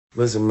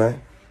Listen, man,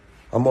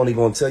 I'm only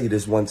gonna tell you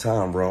this one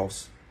time,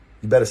 Ross.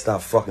 You better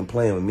stop fucking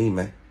playing with me,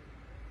 man.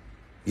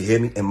 You hear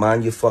me? And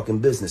mind your fucking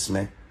business,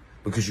 man.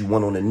 Because you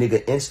went on a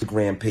nigga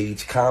Instagram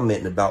page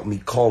commenting about me,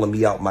 calling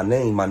me out my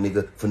name, my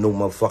nigga, for no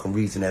motherfucking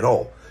reason at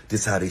all.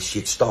 This how this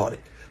shit started.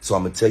 So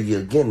I'm gonna tell you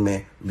again,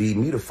 man, leave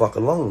me the fuck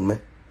alone,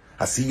 man.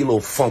 I see your little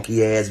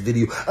funky ass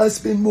video. I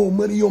spend more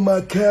money on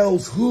my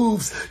cow's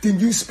hooves than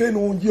you spend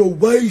on your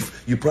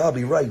wife. You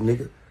probably right,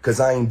 nigga.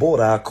 Cause I ain't bought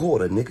her, I caught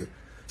her, nigga.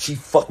 She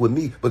fuck with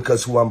me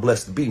because who I'm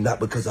blessed to be, not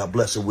because I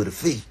bless her with a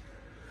fee.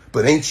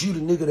 But ain't you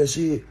the nigga that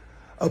said,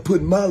 I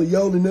put Molly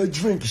all in her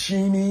drink and she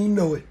ain't even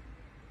know it.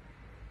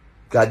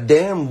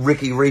 Goddamn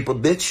Ricky Raper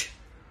bitch.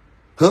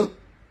 Huh?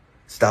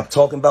 Stop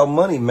talking about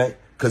money, man.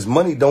 Cause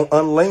money don't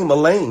unlame a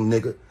lame,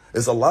 nigga.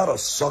 There's a lot of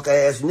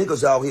sucker-ass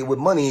niggas out here with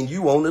money and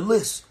you on the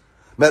list.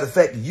 Matter of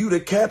fact, you the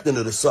captain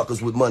of the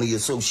Suckers with Money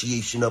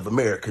Association of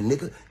America,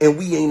 nigga. And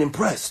we ain't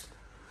impressed.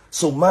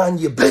 So mind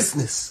your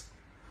business.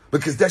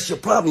 Because that's your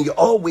problem. You're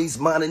always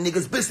minding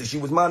niggas' business. You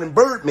was minding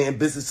Birdman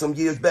business some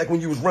years back when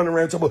you was running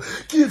around talking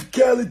about, give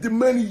Khaled the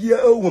money you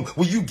owe him.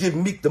 Well, you give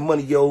Meek the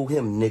money you owe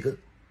him, nigga.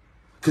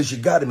 Because you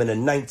got him in a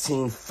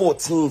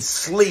 1914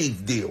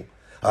 slave deal.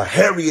 A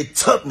Harriet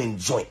Tubman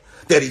joint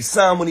that he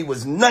signed when he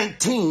was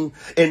 19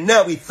 and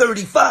now he's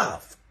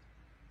 35.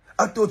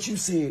 I thought you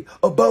said,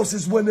 a boss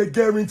is one that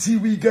guarantee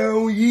we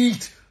gon'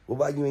 eat. Well,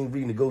 why you ain't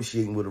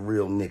renegotiating with a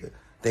real nigga?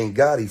 Thank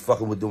God he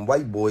fucking with them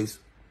white boys.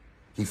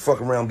 He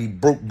fucking around, be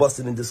broke,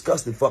 busted, and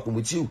disgusted fucking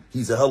with you.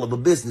 He's a hell of a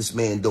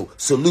businessman, though.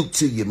 Salute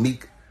to you,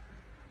 Meek.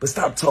 But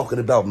stop talking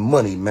about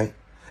money, man.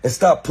 And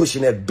stop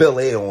pushing that Bel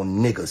Air on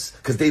niggas,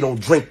 because they don't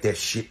drink that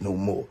shit no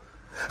more.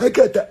 I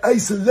got the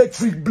ice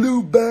electric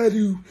blue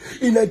bottle,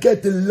 and I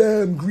got the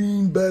lime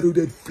green bottle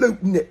that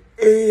float in the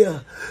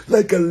air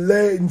like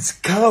Aladdin's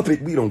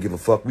carpet. We don't give a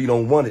fuck. We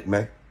don't want it,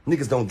 man.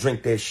 Niggas don't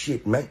drink that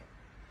shit, man.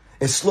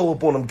 And slow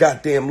up on them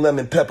goddamn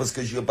lemon peppers,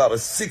 because you're about a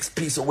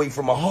 6-piece away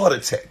from a heart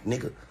attack,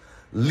 nigga.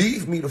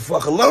 Leave me the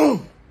fuck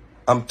alone.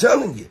 I'm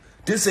telling you,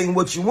 this ain't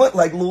what you want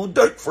like Lil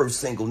Durk first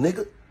single,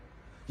 nigga.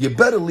 You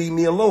better leave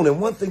me alone. And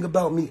one thing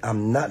about me,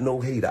 I'm not no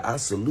hater. I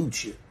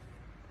salute you.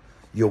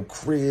 Your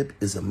crib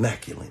is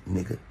immaculate,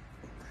 nigga.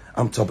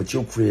 I'm talking about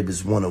your crib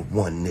is one of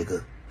one,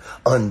 nigga.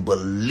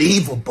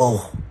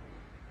 Unbelievable.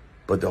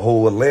 But the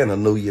whole Atlanta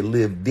know you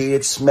live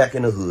dead smack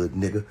in the hood,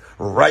 nigga.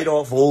 Right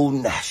off Old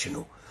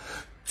National.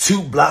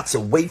 2 blocks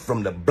away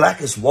from the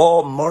blackest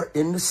Walmart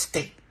in the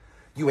state.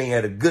 You ain't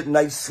had a good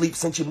night's sleep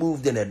since you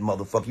moved in that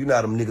motherfucker. You know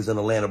how them niggas in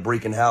Atlanta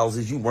breaking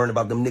houses. You worrying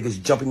about them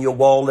niggas jumping your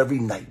wall every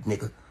night,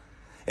 nigga.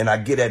 And I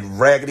get that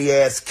raggedy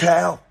ass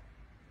cow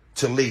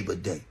to Labor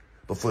Day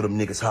before them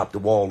niggas hop the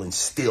wall and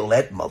steal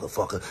that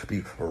motherfucker.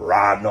 Be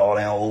riding all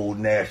down Old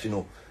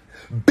National.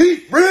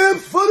 Beef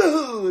ribs for the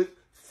hood.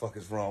 Fuck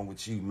is wrong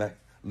with you, man?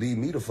 Leave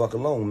me the fuck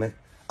alone, man.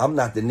 I'm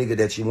not the nigga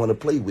that you want to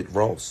play with,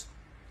 Ross.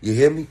 You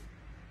hear me?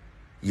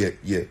 Yeah,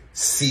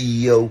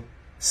 CEO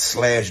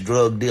 /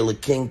 drug dealer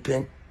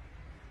kingpin.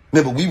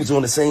 Remember, we was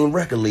on the same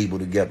record label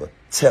together,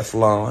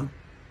 Teflon.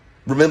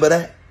 Remember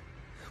that?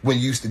 When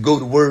you used to go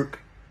to work,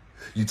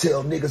 you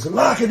tell niggas to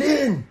lock it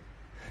in.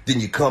 Then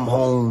you come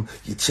home,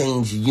 you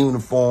change your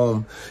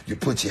uniform, you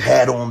put your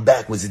hat on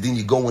backwards, and then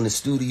you go in the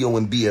studio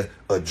and be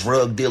a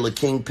drug dealer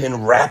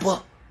kingpin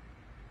rapper.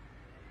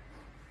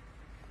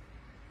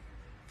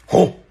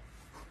 Oh.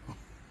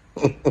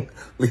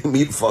 Leave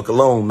me the fuck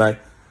alone, man.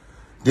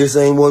 This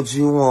ain't what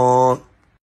you want.